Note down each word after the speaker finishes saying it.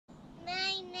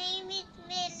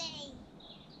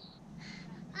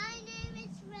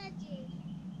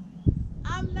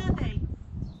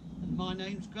my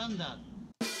name's Grandad.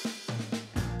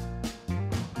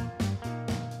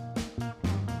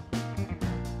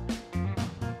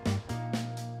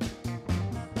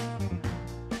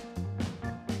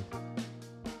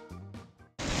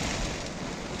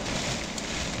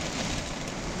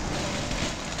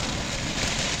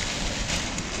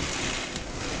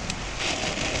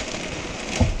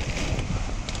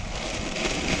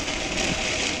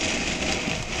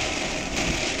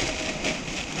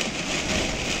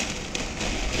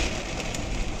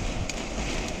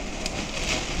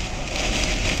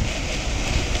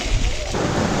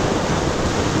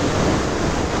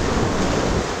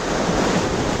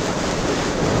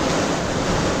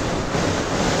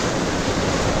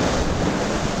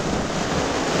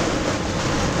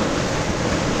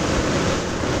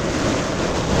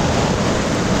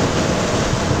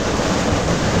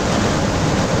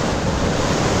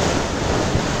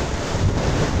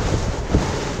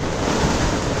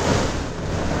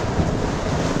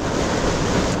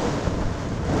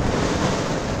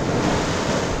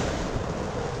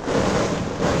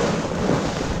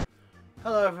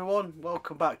 Hello everyone,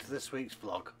 welcome back to this week's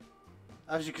vlog.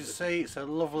 As you can see, it's a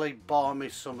lovely balmy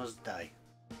summer's day.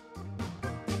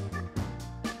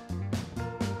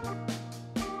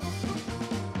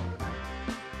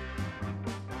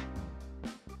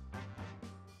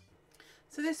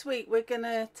 So this week we're going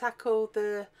to tackle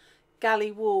the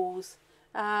galley walls.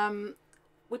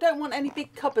 We don't want any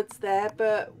big cupboards there,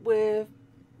 but we're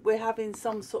having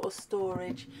some sort of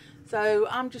storage. So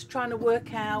I'm just trying to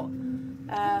work out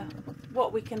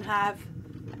what we can have,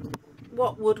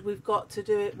 what wood we've got to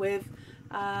do it with,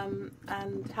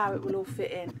 and how it will all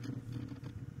fit in.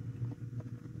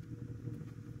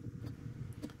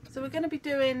 So we're going to be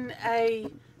doing a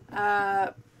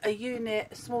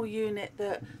small unit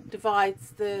that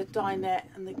divides the dinette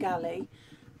and the galley,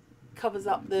 covers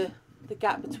up the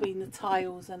gap between the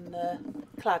tiles and the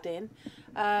cladding,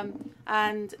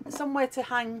 and somewhere to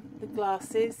hang the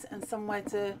glasses and somewhere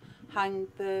to hang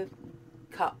the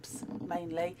cups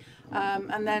mainly,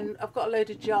 and then I've got a load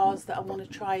of jars that I want to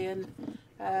try and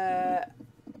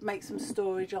make some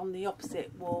storage on the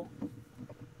opposite wall.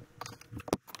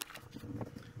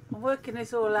 I'm working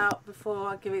this all out before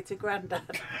I give it to Grandad,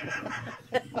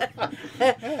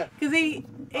 because he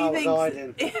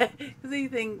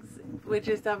thinks we're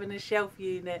just having a shelf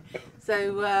unit.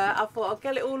 So I thought I'll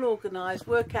get it all organised,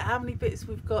 work out how many bits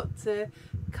we've got to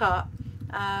cut,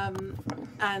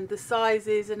 and the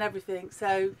sizes and everything,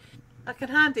 so I can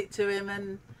hand it to him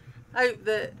and hope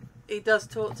that he does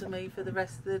talk to me for the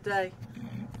rest of the day.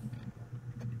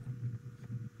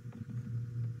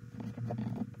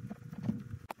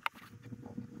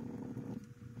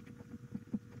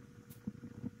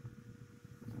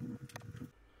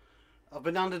 I've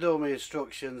been handed all my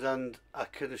instructions and I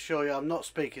can assure you I'm not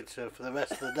speaking to her for the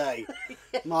rest of the day.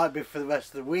 Might be for the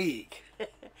rest of the week.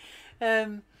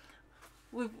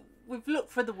 We've looked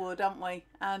for the wood, haven't we?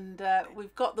 And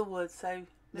we've got the wood, so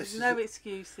there's no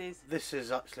excuses. This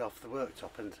is actually off the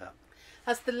worktop, isn't it?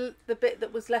 That's the bit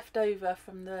that was left over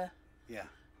from the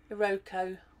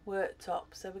Iroko worktop,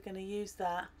 so we're going to use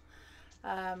that.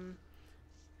 And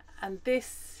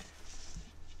this,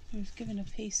 I was given a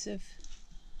piece of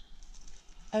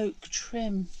oak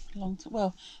trim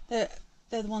well, they're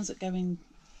the ones that go in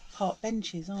park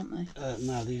benches, aren't they?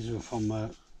 No, these are from a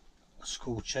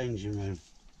school changing room.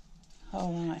 Oh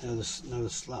right. You know the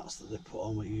slats that they put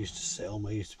on where you used to sit on,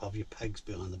 where you used to have your pegs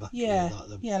behind the back. Yeah,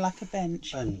 of it, yeah, like a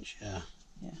bench. Bench, yeah.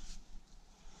 Yeah.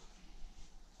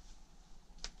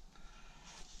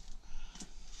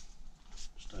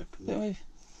 Just open But that.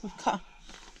 we've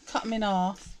cut them in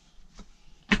half.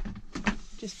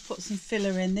 Just put some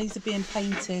filler in. These are being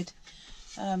painted,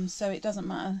 so it doesn't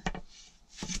matter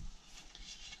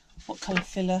what colour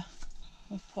filler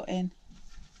we've put in.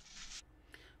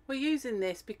 We're using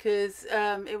this because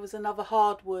it was another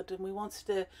hardwood and we wanted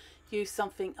to use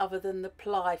something other than the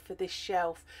ply for this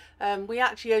shelf. We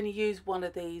actually only used one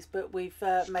of these, but we've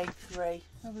made 3.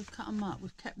 Well, we've cut them up.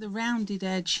 We've kept the rounded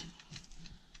edge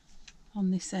on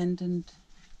this end and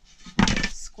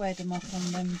squared them up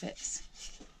on them bits.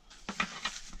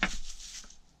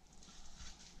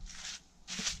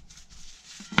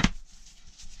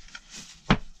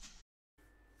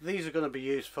 These are going to be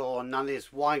used for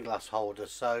Nanny's wine glass holder,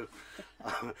 so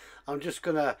I'm just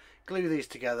going to glue these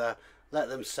together, let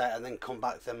them set, and then come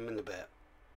back to them in a bit.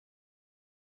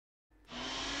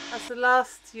 That's the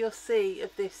last you'll see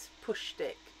of this push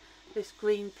stick, this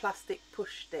green plastic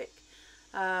push stick.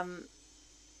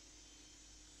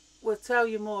 We'll tell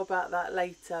you more about that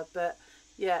later, but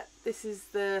yeah, this is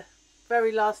the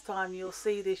very last time you'll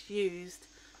see this used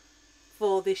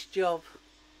for this job.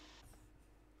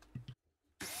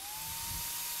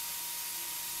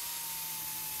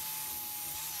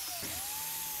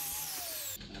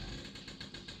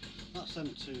 that's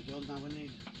them two done. Now we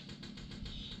need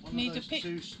one Need of a those pick.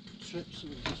 two strips that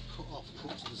we've just cut off,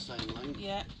 cut to the same length.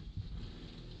 Yeah.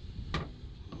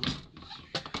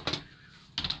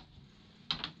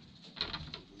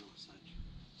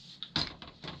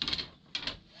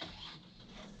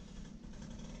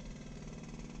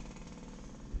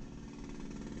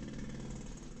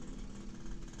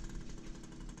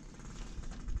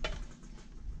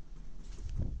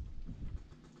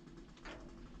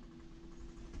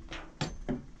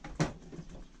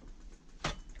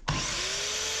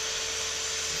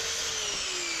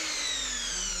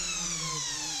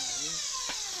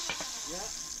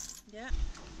 Yeah.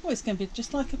 Oh, it's going to be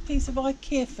just like a piece of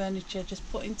IKEA furniture just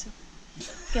put into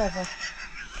together.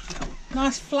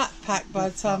 Nice flat pack by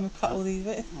the time we cut all these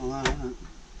bits. Oh, that isn't it?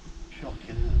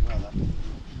 Shocking, isn't it, brother?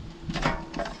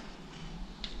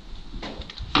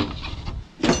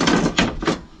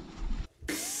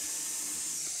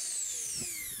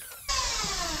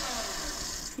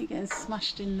 You're getting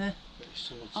smashed in the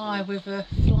eye with a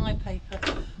fly paper.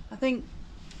 I think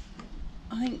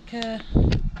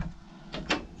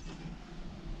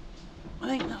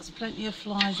that's plenty of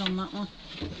flies on that one.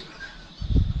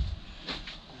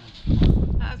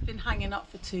 That has been hanging up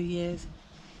for 2 years.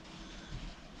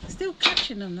 Still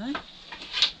catching them though.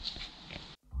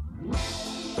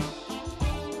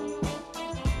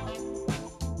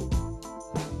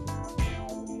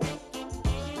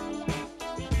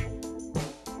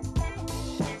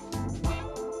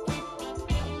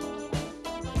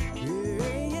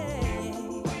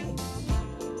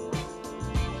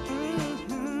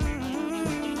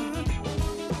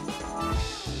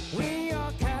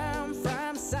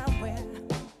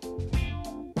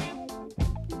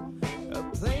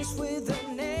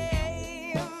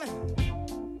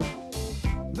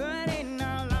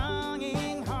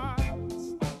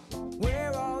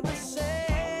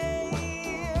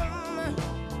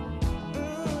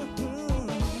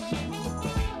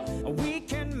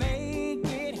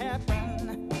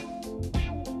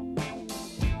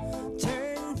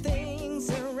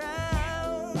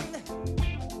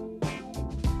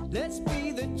 Let's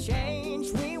be the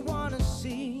change we want to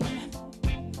see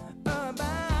abound.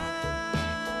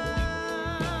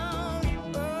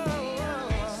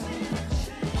 Oh,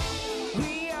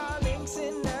 we are links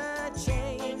in a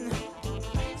chain.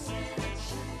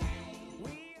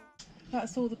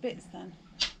 That's all the bits then.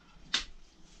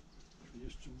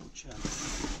 Just double check.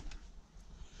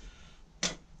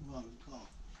 Right, we've got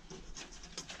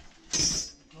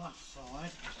glass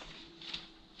side.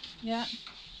 Yeah.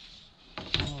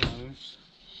 All those.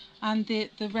 And the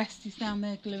rest is down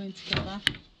there gluing together.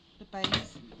 The base.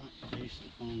 That piece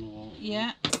that's on the wall.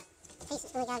 Yeah. Piece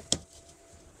before we go.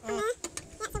 Yeah,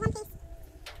 so one piece.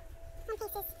 One piece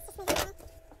is just moving there.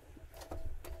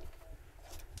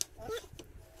 Yeah.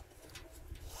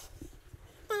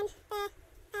 Then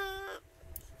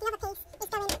the other piece is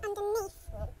going underneath.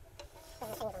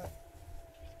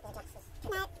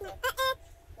 No.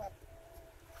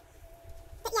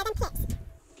 But yeah, then clips.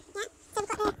 Yeah. So we've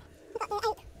got the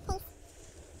oak piece.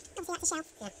 Obviously that's a shelf.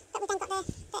 Yeah. But we've then got the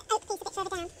oak piece a bit further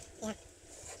down. Yeah.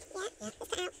 Yeah, it's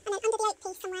cut out. And then under the oak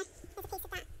piece somewhere, there's a piece of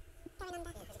that going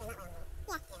under. Yeah, because it's been that way on there.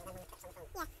 Yeah. Yeah, and then when the clips on the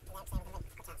front.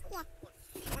 Yeah. And the oaks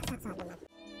there with the red cut out. Yeah. That's that side one then.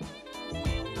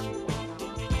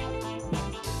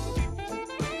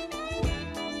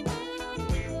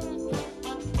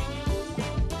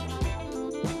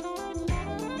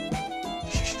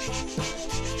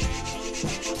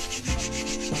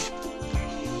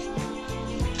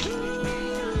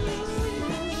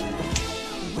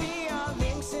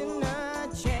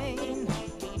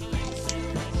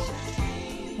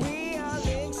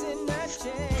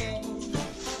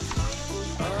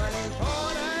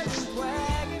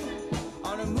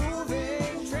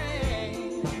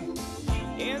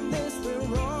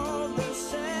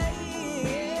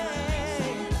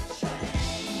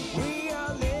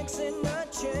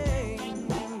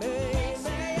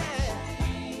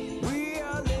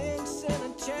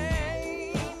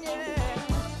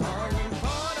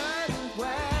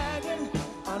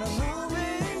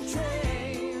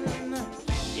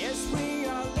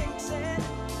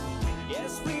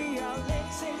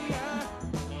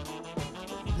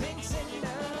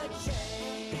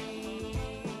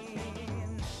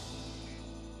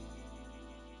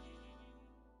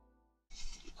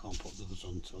 Can't put the others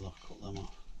on until I've cut them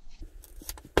off.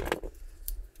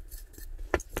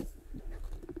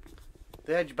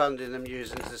 The edge banding I'm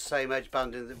using is the same edge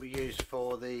banding that we used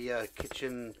for the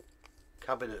kitchen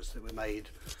cabinets that we made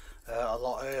a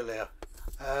lot earlier,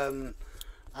 and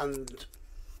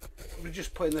We're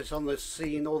just putting this on the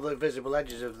seam, all the visible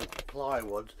edges of the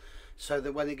plywood, so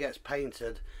that when it gets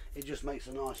painted, it just makes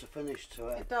a nicer finish to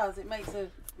it. It does. It makes a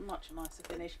much nicer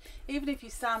finish. Even if you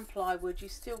sand plywood, you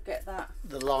still get that.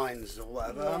 The lines or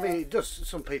whatever. Yeah. I mean, it does.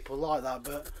 Some people like that,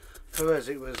 but for us,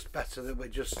 it was better that we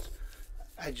just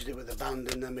edged it with a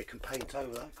banding, then we can paint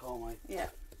over that, can't we? Yeah.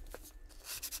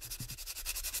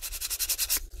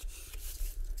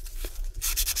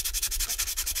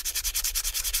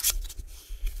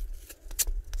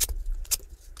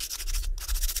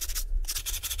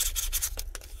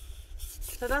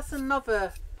 So that's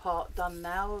another part done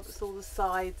now. It's all the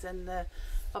sides and the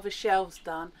other shelves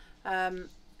done,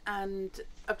 and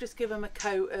I've just given them a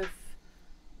coat of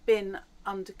bin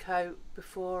undercoat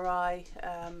before I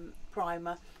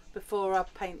primer before I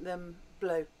paint them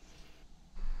blue.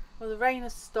 Well, the rain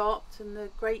has stopped and the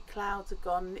great clouds are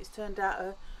gone, and it's turned out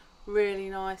a really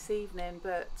nice evening,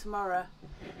 but tomorrow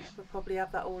we'll probably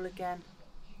have that all again.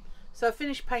 So I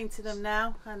finished painting them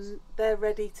now and they're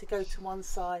ready to go to one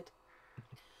side.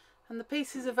 And the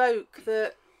pieces of oak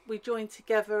that we joined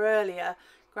together earlier,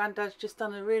 Grandad's just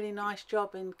done a really nice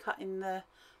job in cutting the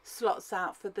slots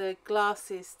out for the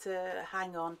glasses to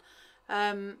hang on.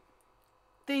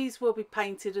 These will be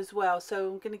painted as well, so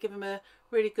I'm going to give them a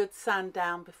really good sand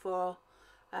down before,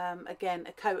 again,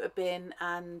 a coat of bin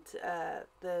and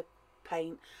the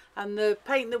paint. And the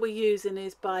paint that we're using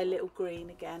is by Little Green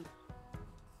again.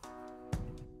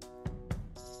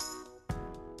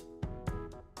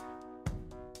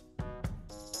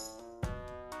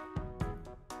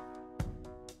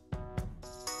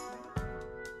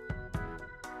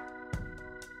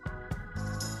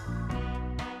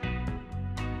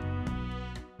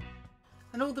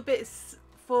 And all the bits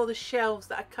for the shelves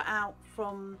that I cut out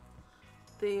from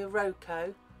the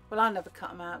Iroko, well, I never cut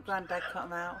them out, Grandad cut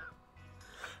them out.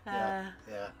 Yeah.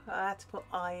 I had to put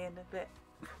eye in a bit.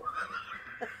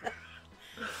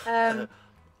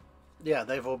 Yeah,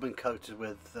 they've all been coated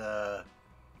with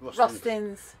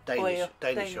Rustin's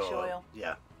Danish oil. oil.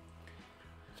 Yeah.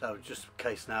 So just a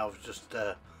case now of just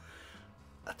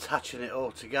attaching it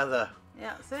all together.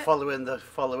 Yeah, that's it. Following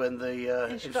the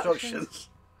instructions.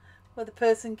 Well, the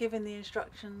person giving the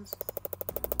instructions.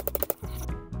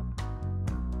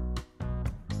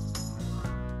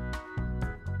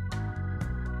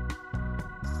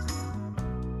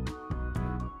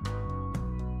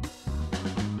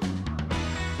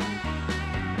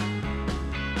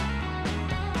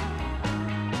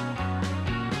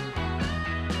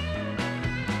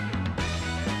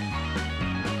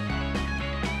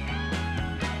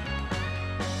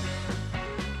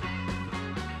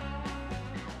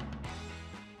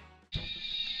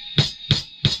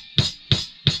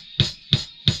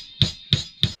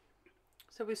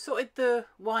 So we've sorted the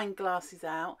wine glasses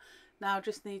out. Now I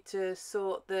just need to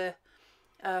sort the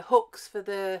hooks for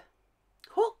the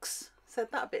hooks.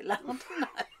 Said that a bit loud, didn't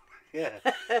I? Yeah,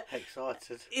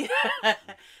 excited. Yeah.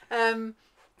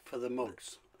 For the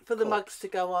mugs. For the Cups. mugs to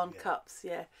go on, Yeah. cups,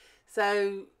 yeah.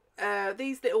 So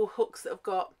these little hooks that I've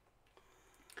got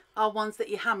are ones that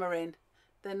you hammer in.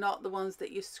 They're not the ones that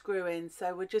you screw in.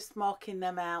 So we're just marking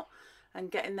them out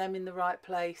and getting them in the right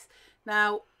place.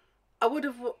 Now, I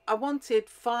wanted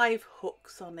 5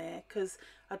 hooks on here because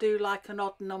I do like an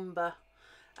odd number,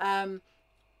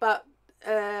 but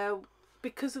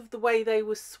because of the way they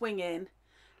were swinging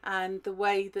and the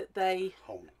way that they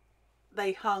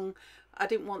hung, I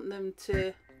didn't want them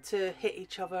to hit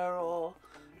each other or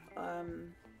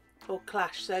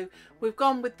clash. So we've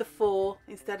gone with the 4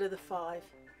 instead of the 5.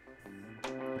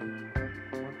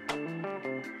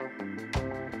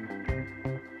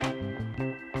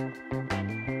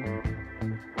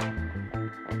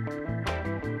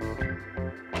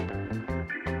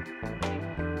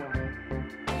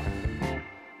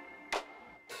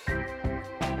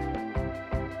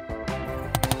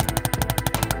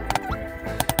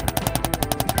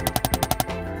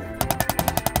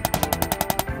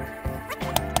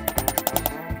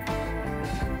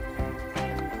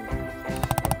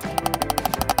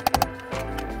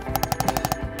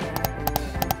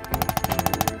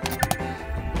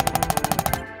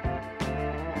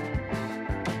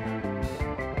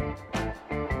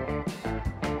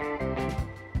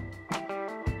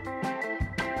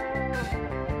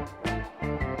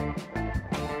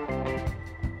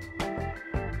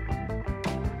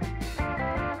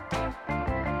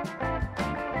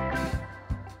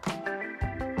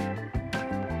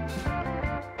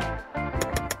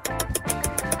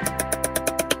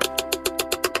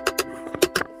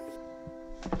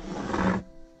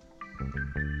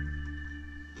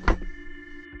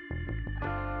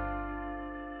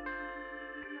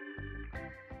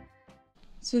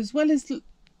 So as well as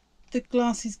the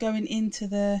glasses going into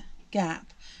the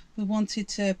gap, we wanted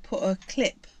to put a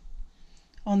clip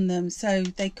on them so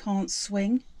they can't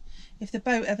swing. If the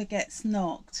boat ever gets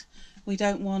knocked, we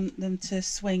don't want them to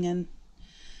swing and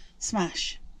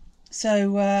smash.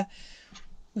 So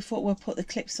we thought we'll put the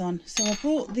clips on. So I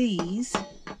bought these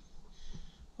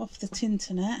off the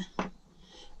Tinternet,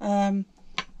 and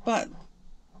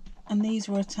these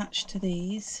were attached to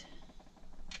these,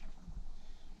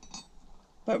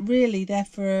 but really they're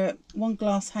for one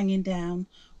glass hanging down,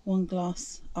 one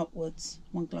glass upwards,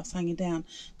 one glass hanging down,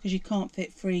 because you can't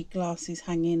fit 3 glasses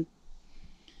hanging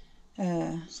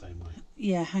same way.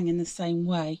 Yeah, hanging the same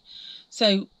way.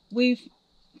 So we've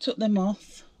took them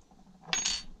off.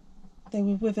 They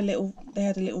were with they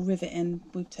had a little rivet in.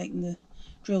 We've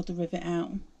drilled the rivet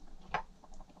out.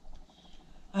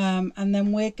 And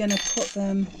then we're going to put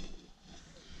them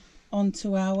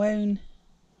onto our own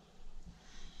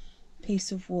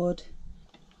piece of wood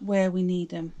where we need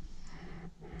them,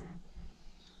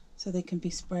 so they can be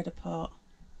spread apart.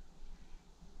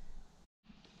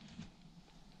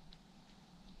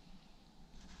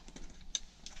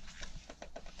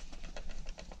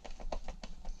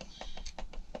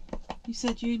 You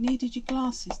said you needed your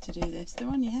glasses to do this. They're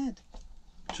on your head.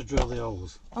 To drill the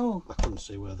holes. Oh. I couldn't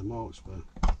see where the marks were.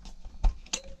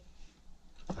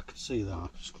 I could see that, I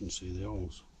just couldn't see the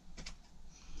holes.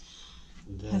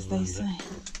 As they say.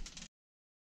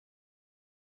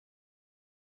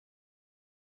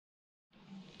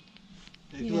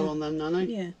 You glue on them, Nanny?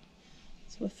 Yeah.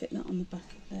 So we'll fit that on the back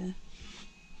of there.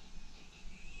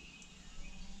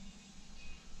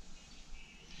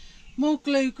 More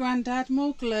glue, Grandad,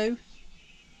 more glue.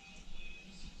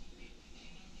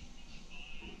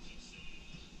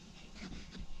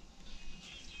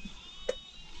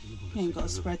 You ain't got to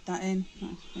spread that in.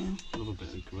 Oh, yeah. Love a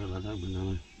bit of gorilla, don't we,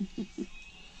 Nanny?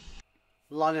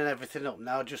 Lining everything up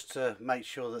now just to make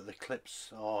sure that the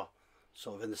clips are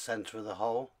sort of in the centre of the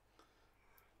hole.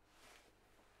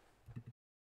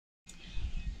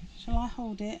 Shall I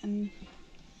hold it and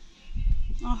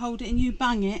I'll hold it and you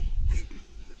bang it?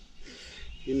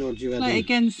 You nod your head. Play it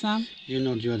again, Sam. You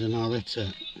nod your head and I'll hit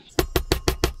it.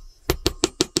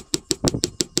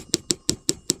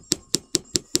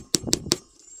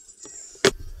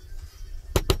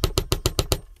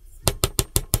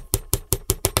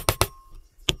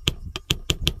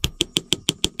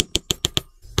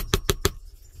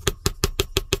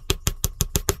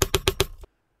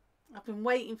 I've been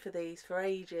waiting for these for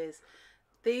ages.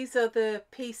 These are the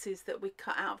pieces that we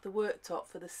cut out of the worktop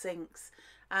for the sinks,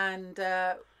 and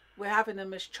we're having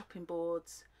them as chopping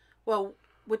boards. Well,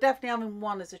 we're definitely having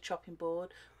one as a chopping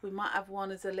board. We might have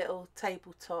one as a little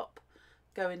tabletop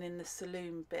going in the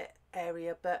saloon bit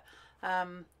area, but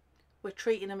we're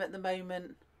treating them at the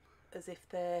moment as if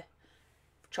they're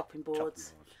chopping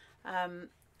boards. And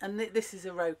this is a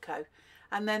Roco.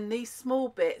 And then these small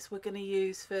bits we're going to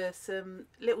use for some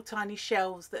little tiny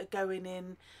shelves that are going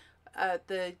in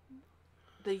the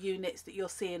units that you're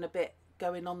seeing a bit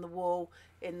going on the wall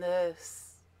in the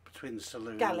between the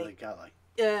saloon galley. and the galley.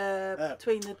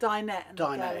 Between the dinette and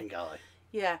the galley. And galley.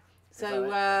 Yeah.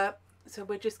 So so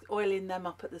we're just oiling them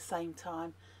up at the same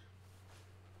time.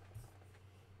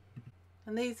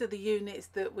 And these are the units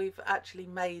that we've actually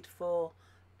made for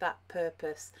that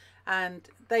purpose, and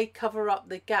they cover up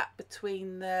the gap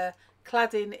between the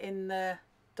cladding in the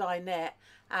dinette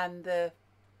and the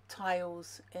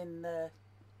tiles in the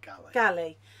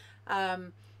galley.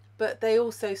 But they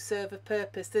also serve a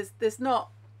purpose.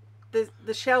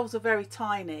 The shelves are very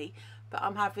tiny, but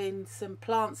I'm having some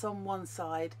plants on one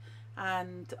side,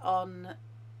 and on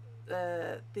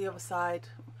the other side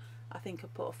I think I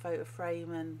put a photo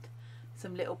frame and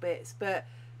some little bits. But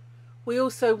we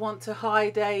also want to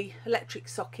hide a electric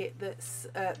socket that's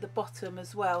at the bottom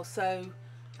as well. So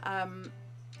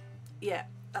yeah,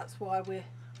 that's why we're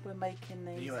making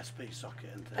these. A USB socket,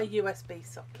 isn't it? A USB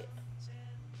socket.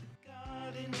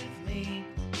 Garden with me.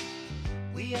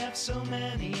 We have so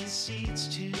many seeds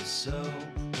to sow.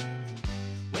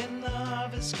 When the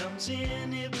harvest comes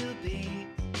in, it will be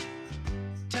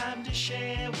time to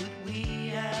share what we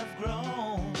have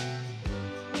grown.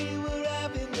 We were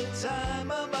having the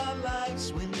time of our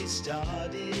lives when we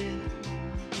started.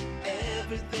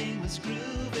 Everything was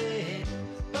groovy,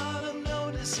 but I'm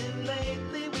noticing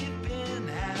lately we've been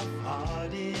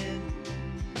half-hearted.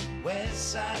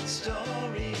 West Side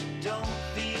Story don't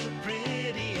feel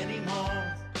pretty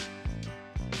anymore.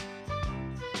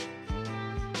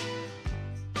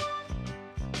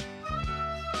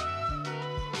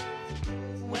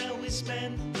 Well, we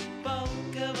spent the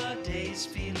bulk of our days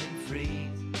feeling free,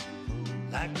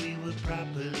 like we were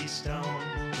properly stoned.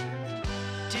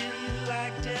 Till you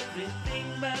liked everything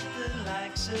but the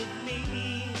likes of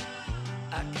me.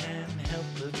 I can't help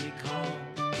but recall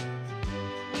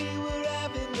we were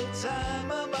having the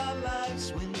time of our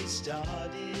lives when we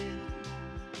started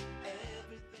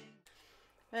everything.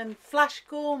 And Flash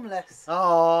Gormless.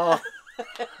 Oh,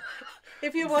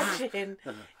 If you're watching,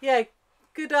 yeah,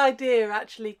 good idea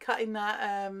actually cutting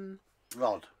that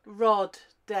rod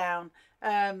down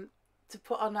to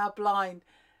put on our blind.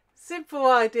 Simple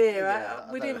idea.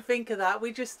 Yeah, We didn't think of that.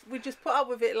 We just put up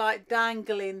with it like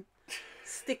dangling,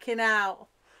 sticking out.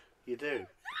 you do.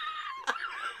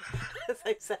 As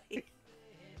they say.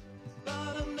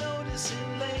 But I'm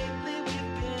noticing lately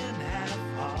we've been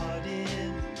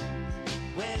half-hearted.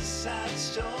 West Side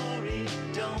Story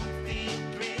don't feel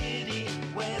pretty.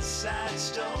 West Side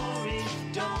Story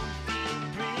don't feel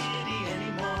pretty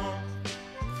anymore.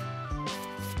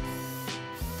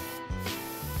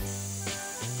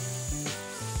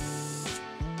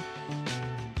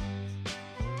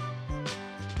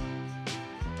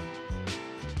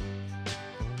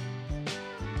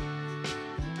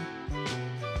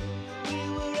 We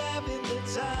were having the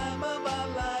time of our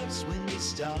lives when we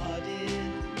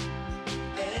started.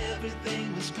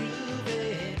 Everything was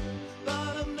groovy,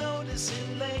 but I'm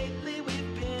noticing lately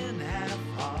we've been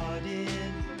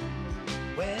half-hearted.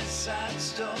 West Side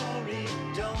Story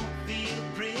don't feel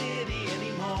pretty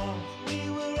anymore. We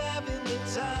were having the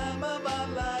time of our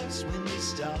lives when we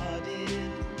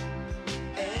started.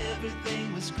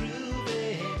 Everything was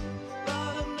groovy,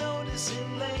 but I'm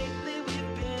noticing lately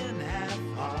we've been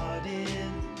half-hearted.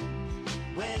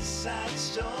 West Side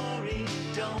Story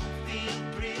don't feel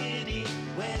pretty.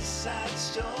 West Side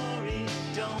Story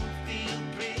don't feel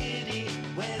pretty.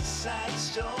 West Side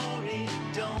Story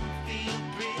don't feel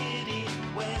pretty.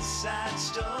 West Side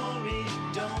Story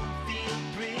don't feel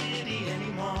pretty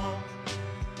anymore.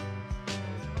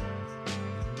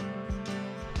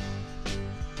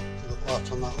 Look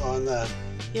right on that line there.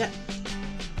 Yeah.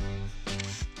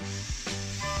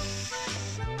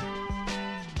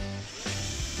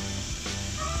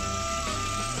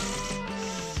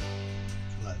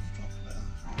 Let's drop a bit.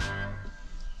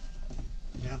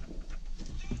 Yeah.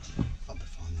 That'll be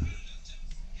fine then.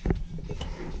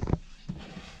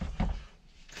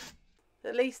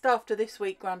 At least after this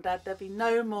week, Grandad, there'll be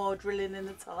no more drilling in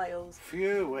the tiles.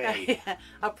 Phew. Yeah,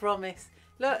 I promise.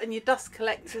 Look, and your dust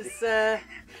collectors. The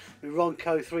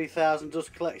Ronco 3000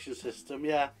 dust collection system,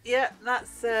 yeah. Yeah,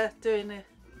 that's doing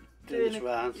Doing its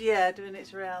rounds. Yeah, doing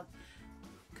its round.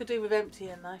 Could do with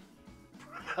emptying though.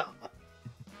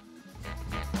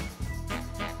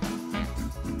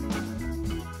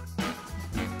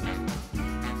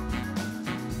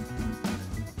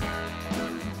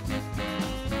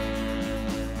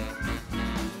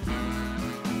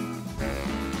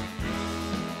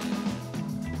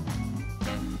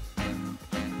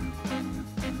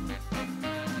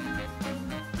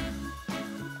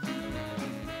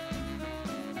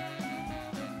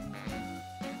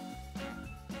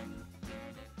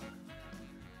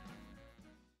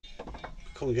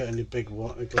 Couldn't get any big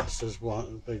glasses,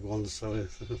 big ones, so we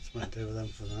have to make do with them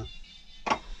for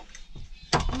that.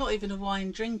 I'm not even a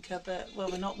wine drinker, but well,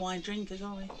 we're not wine drinkers,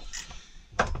 are we?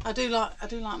 I do like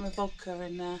my vodka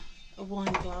in a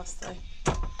wine glass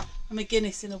though. I'm a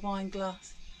Guinness in a wine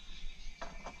glass.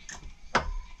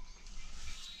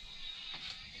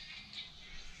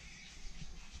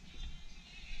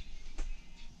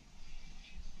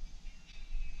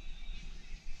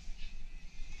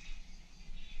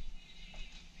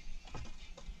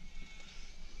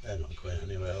 They're not going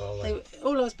anywhere, are they?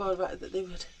 All I was bothered about is that they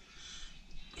would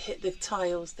hit the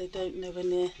tiles. They don't nowhere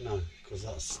near. No, because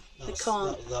that's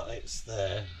can't. that it's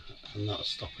there, and that's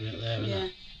stopping it there, isn't Yeah.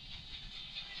 it?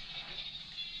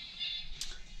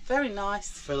 Very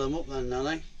nice. Fill them up then,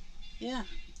 Nanny. Yeah.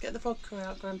 Get the vodka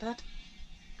out, Grandad.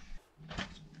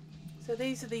 So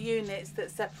these are the units that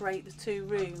separate the two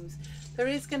rooms. There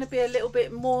is going to be a little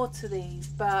bit more to these,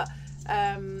 but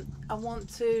I want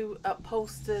to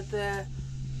upholster the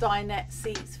dinette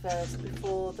seats first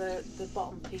before the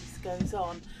bottom piece goes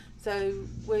on. So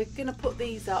we're going to put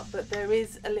these up, but there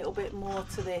is a little bit more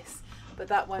to this, but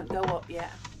that won't go up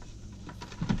yet.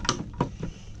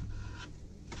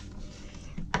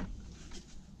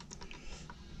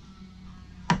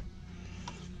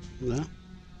 Yeah.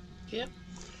 Yep.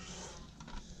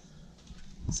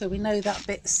 So we know that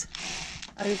bit's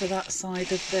over that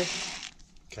side of the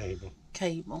cable.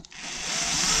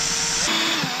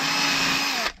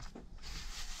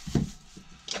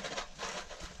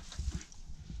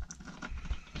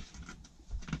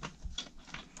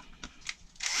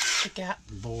 The gap.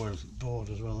 Board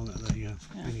as well, isn't it? There you go.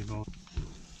 Yeah. Mini board.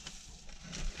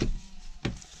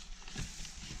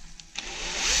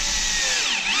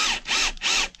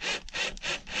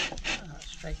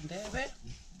 straightened it a bit.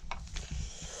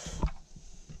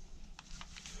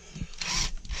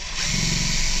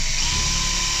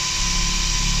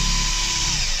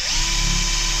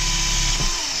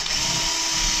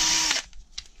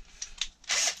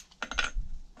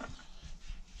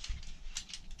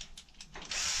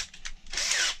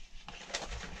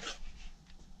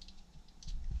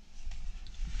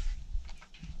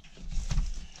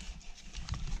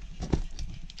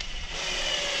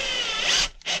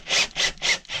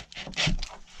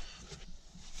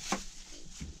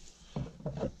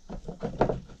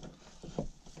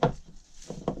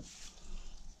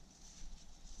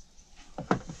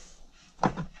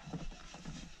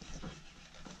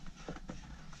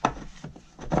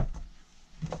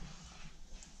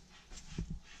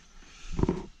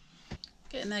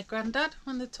 Getting there, Grandad,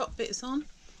 when the top bit's on.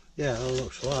 Yeah, it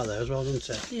looks like there as well, doesn't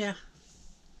it? Yeah.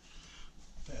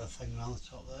 Bit of a thing around the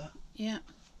top there. Yeah.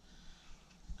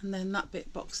 And then that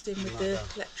bit boxed in with the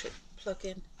electric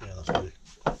plug-in. Yeah, that's good.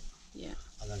 Yeah.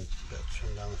 And then a bit of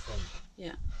trim down the front.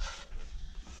 Yeah.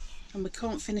 And we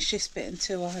can't finish this bit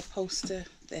until I upholster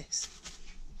this.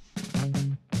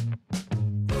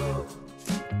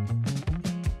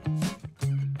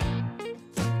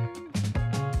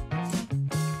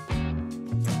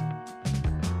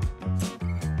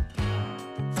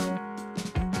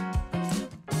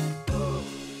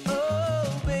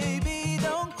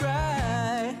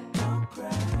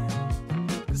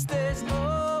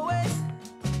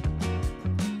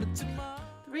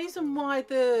 Why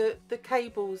the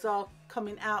cables are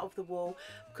coming out of the wall,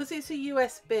 because it's a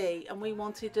USB and we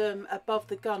wanted them above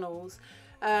the gunnels.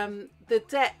 The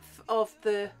depth of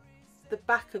the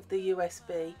back of the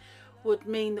USB would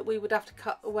mean that we would have to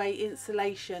cut away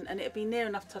insulation and it'd be near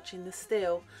enough touching the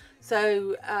steel.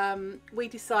 So we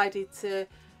decided to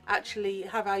actually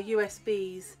have our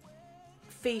USBs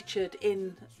featured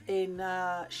in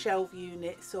shelf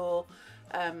units or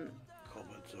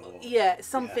cupboards or yeah,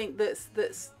 something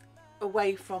that's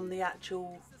away from the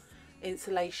actual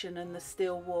insulation and the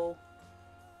steel wall.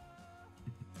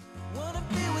 Wanna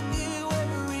be with you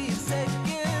every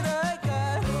second I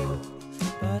got.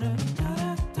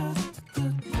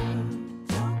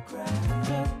 Don't cry.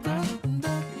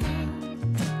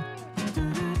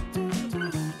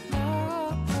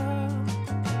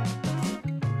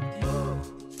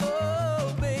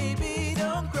 Oh, baby,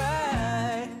 don't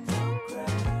cry.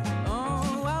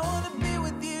 Oh, I wanna be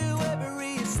with you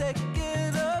every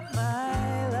second of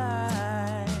my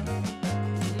life.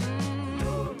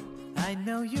 I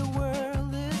know your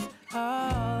world is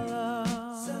hollow.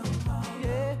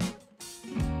 Yeah.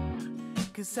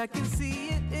 'Cause I can see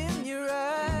it in your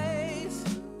eyes.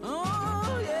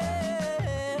 Oh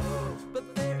yeah.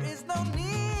 But there is no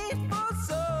need for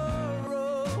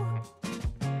sorrow.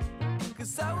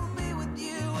 'Cause I will be with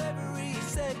you every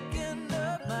second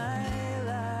of my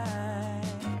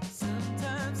life.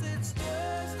 Sometimes it's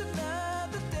just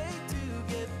another day to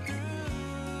get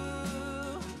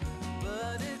through.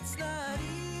 But it's not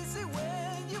easy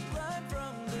when you're blind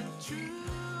from the truth.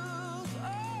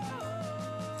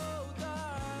 Oh,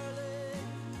 darling,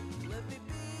 let me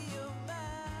be your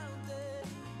mountain.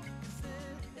 'Cause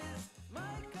it is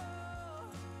my call.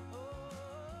 Oh,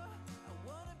 I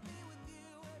wanna be with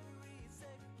you every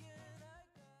second I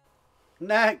go.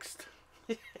 Next.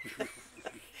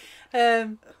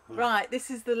 Right, this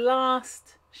is the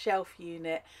last shelf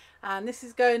unit and this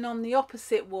is going on the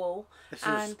opposite wall.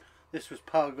 This was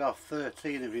paragraph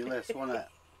 13 of your list, wasn't it?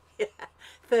 Yeah,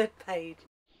 third page.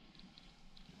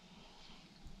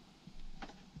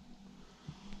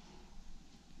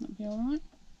 That'll be alright.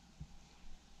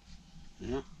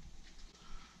 Yeah.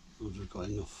 We've got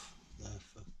enough there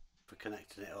for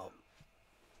connecting it up.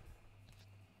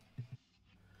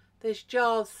 There's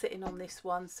jars sitting on this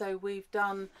one, so we've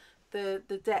done the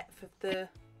depth of the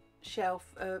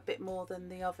shelf a bit more than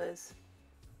the others.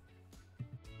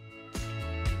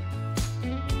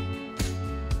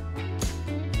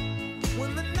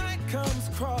 When the night comes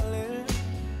crawling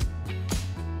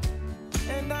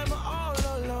and I'm all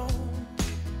alone,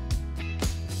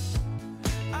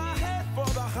 I head for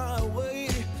the highway,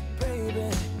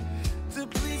 baby, to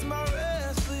please my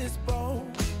restless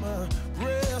bones, my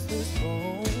restless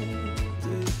bones,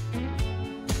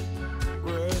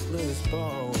 restless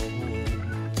bones.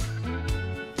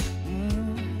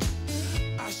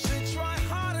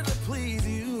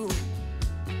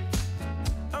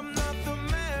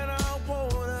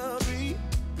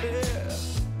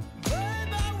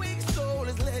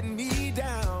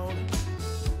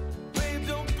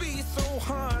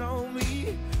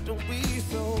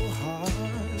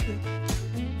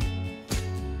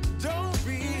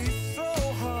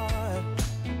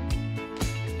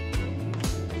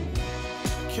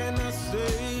 Can I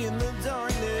stay in the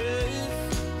darkness?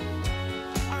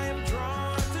 I am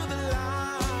drawn to the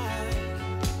light.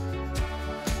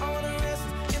 I wanna rest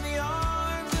in the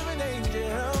arms of an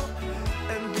angel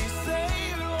and be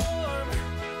safe and warm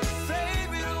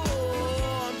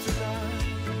tonight.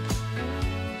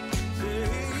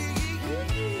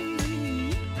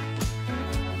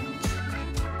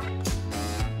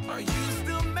 Are you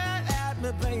still mad at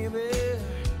me, baby?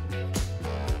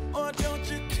 Or don't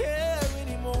you care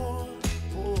anymore?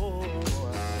 Oh,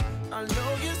 I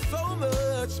know you're so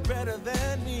much better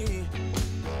than me,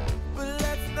 but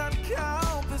let's not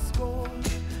count the score.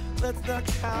 Let's not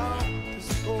count the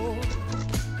score.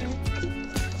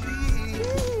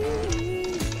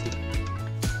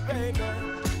 Baby,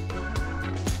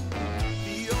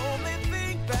 the only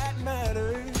thing that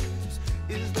matters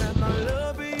is that my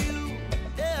love for you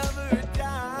never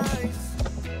dies.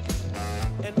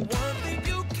 And one thing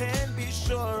you can be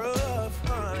sure of,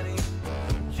 honey,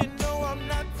 you know I'm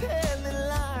not telling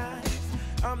lies.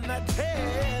 I'm not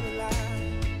telling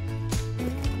lies.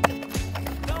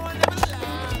 No, I never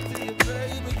lied to you,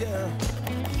 baby girl.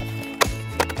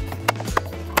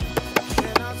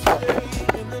 Can I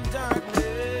stay in the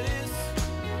darkness?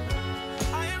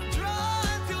 I am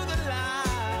drawn to the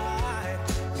light.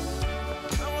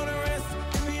 I wanna rest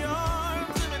in the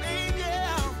arms of an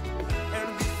angel and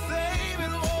be safe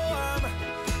and warm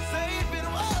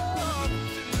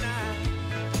tonight.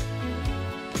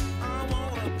 I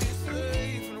wanna be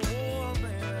safe and warm,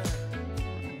 baby.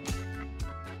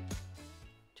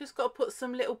 Just got to put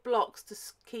some little blocks to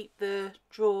keep the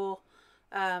drawer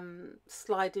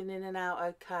sliding in and out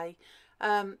okay.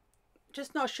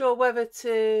 Just not sure whether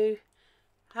to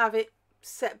have it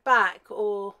set back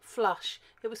or flush.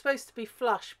 It was supposed to be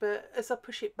flush, but as I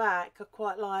push it back, I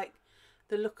quite like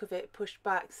the look of it pushed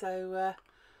back. So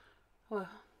well,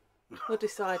 we'll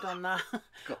decide on that.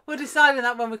 We'll decide on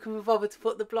that when we can be bothered to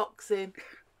put the blocks in.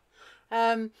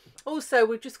 Also,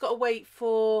 we've just got to wait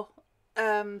for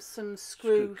some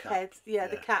screw heads,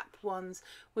 the cap ones.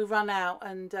 We run out,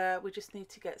 and we just need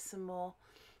to get some more.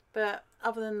 But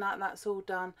other than that, that's all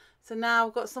done. So now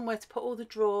I've got somewhere to put all the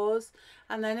drawers,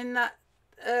 and then in that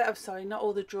I'm sorry, not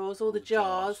all the drawers, all the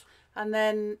jars, and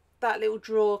then that little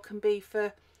drawer can be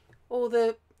for all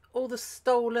the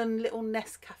stolen little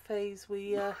Nescafes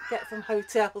we get from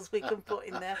hotels. We can put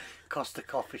in there. Costa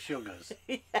coffee sugars.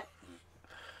 Yeah.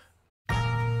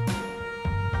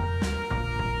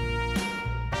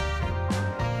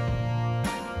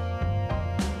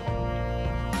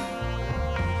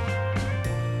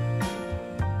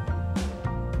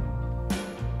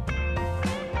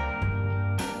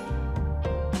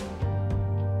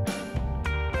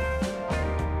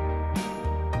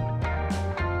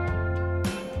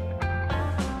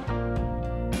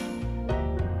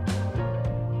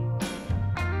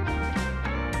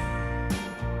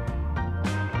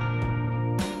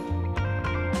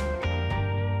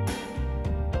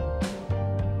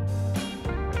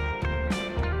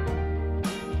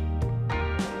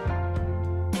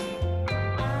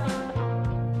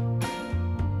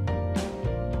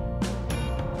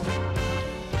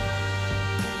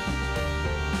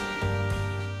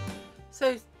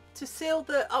 So to seal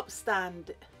the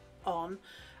upstand on,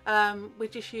 we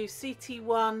just used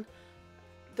CT1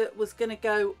 that was going to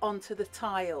go onto the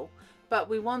tile, but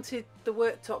we wanted the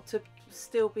worktop to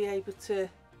still be able to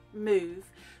move,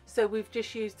 so we've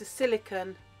just used a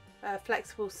silicone,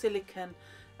 flexible silicone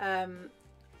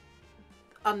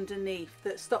underneath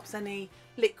that stops any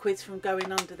liquids from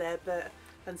going under there,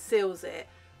 and seals it,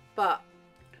 but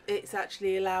it's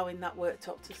actually allowing that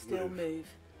worktop to still move.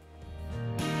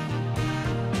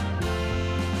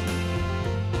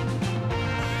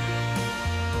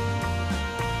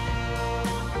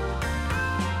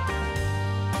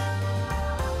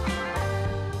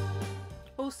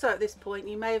 Also at this point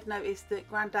you may have noticed that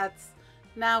Grandad's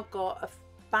now got a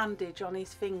bandage on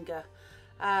his finger.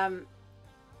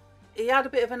 He had a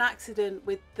bit of an accident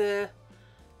with the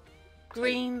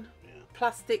green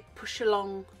plastic push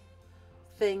along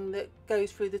thing that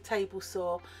goes through the table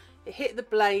saw. It hit the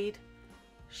blade,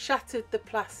 shattered the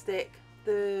plastic,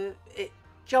 it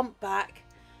jumped back,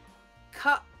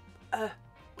 cut a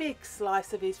big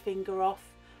slice of his finger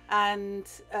off, and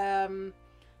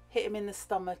hit him in the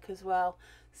stomach as well.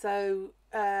 So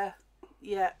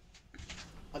yeah,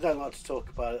 I don't like to talk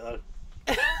about it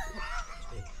though.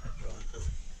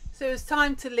 So it was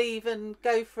time to leave and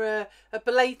go for a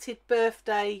belated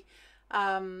birthday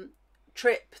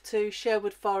trip to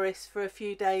Sherwood Forest for a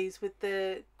few days with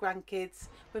the grandkids,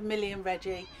 with Millie and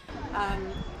Reggie,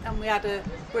 and we had a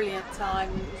brilliant time.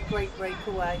 It was a great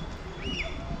breakaway.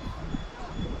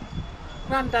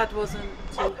 Grandad wasn't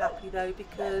too happy though,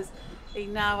 because he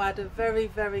now had a very,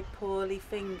 very poorly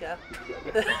finger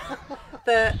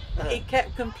that he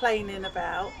kept complaining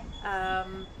about,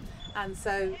 and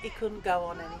so he couldn't go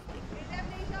on anything.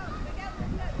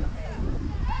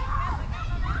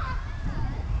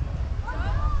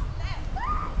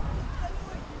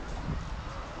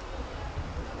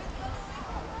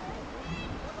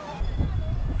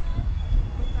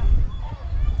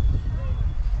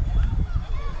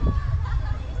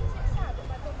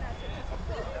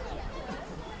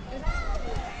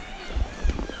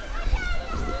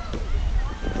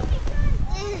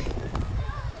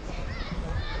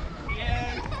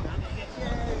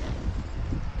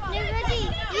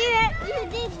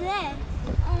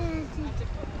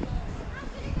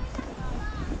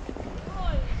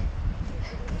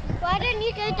 Why don't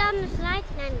you go down the slide,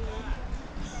 Nanny?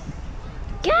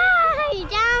 Go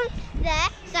down there,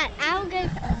 so I'll go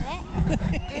for it,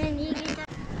 and then you go down.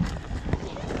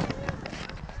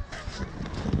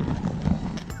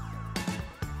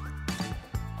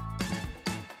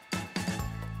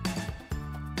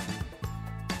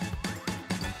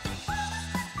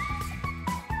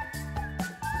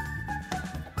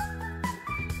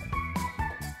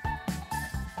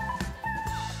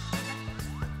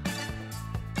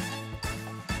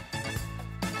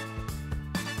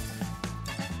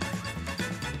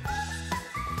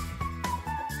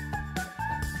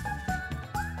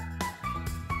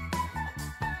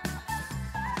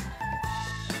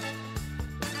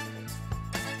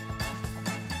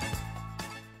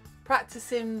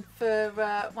 Practicing for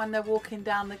when they're walking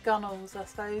down the gunnels, I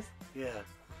suppose. Yeah.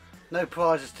 No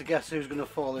prizes to guess who's going to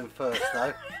fall in first,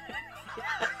 though.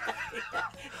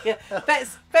 Yeah,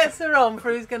 bets are on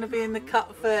for who's going to be in the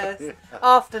cut first,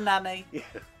 after Nanny. Yeah.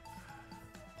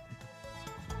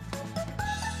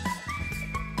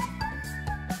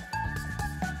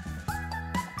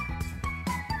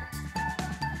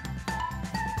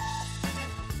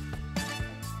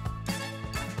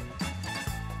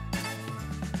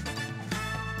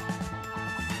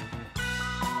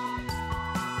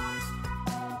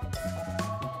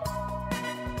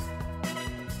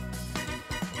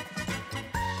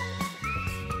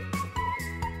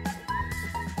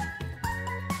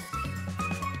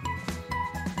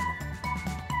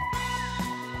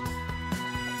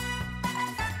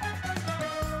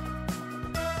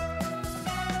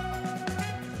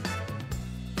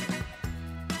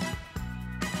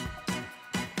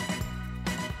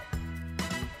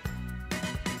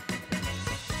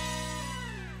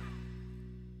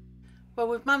 Well,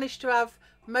 we've managed to have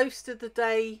most of the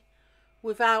day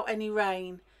without any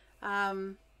rain,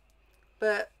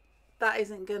 but that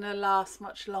isn't going to last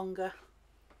much longer.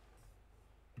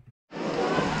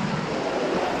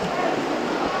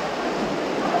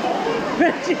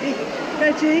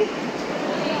 Reggie!